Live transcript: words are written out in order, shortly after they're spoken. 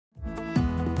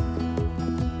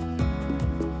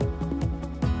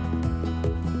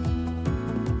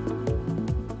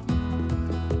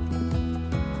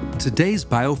Today's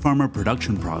biopharma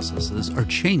production processes are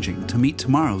changing to meet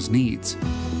tomorrow's needs.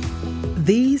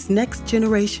 These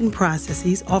next-generation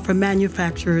processes offer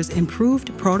manufacturers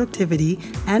improved productivity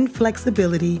and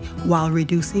flexibility while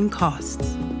reducing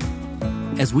costs.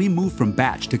 As we move from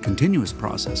batch to continuous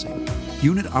processing,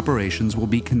 unit operations will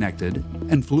be connected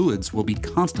and fluids will be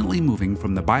constantly moving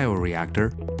from the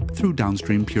bioreactor through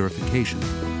downstream purification.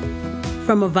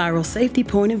 From a viral safety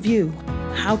point of view,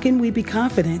 how can we be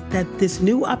confident that this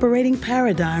new operating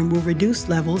paradigm will reduce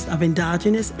levels of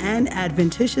endogenous and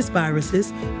adventitious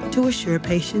viruses to assure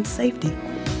patient safety?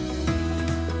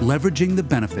 Leveraging the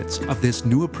benefits of this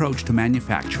new approach to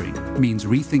manufacturing means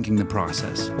rethinking the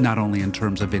process, not only in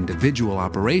terms of individual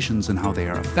operations and how they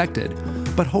are affected,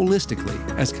 but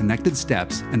holistically as connected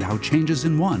steps and how changes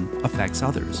in one affects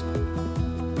others.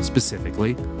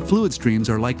 Specifically, fluid streams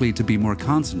are likely to be more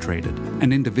concentrated,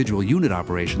 and individual unit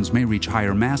operations may reach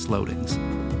higher mass loadings.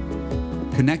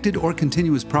 Connected or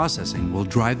continuous processing will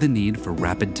drive the need for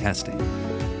rapid testing.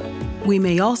 We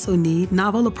may also need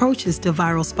novel approaches to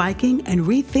viral spiking and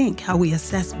rethink how we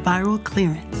assess viral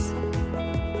clearance.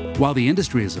 While the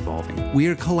industry is evolving, we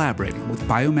are collaborating with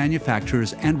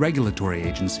biomanufacturers and regulatory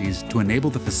agencies to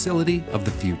enable the facility of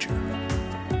the future.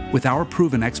 With our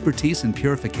proven expertise in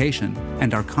purification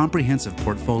and our comprehensive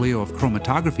portfolio of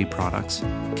chromatography products,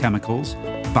 chemicals,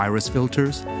 virus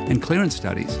filters, and clearance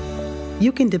studies,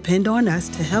 you can depend on us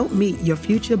to help meet your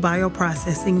future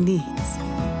bioprocessing needs.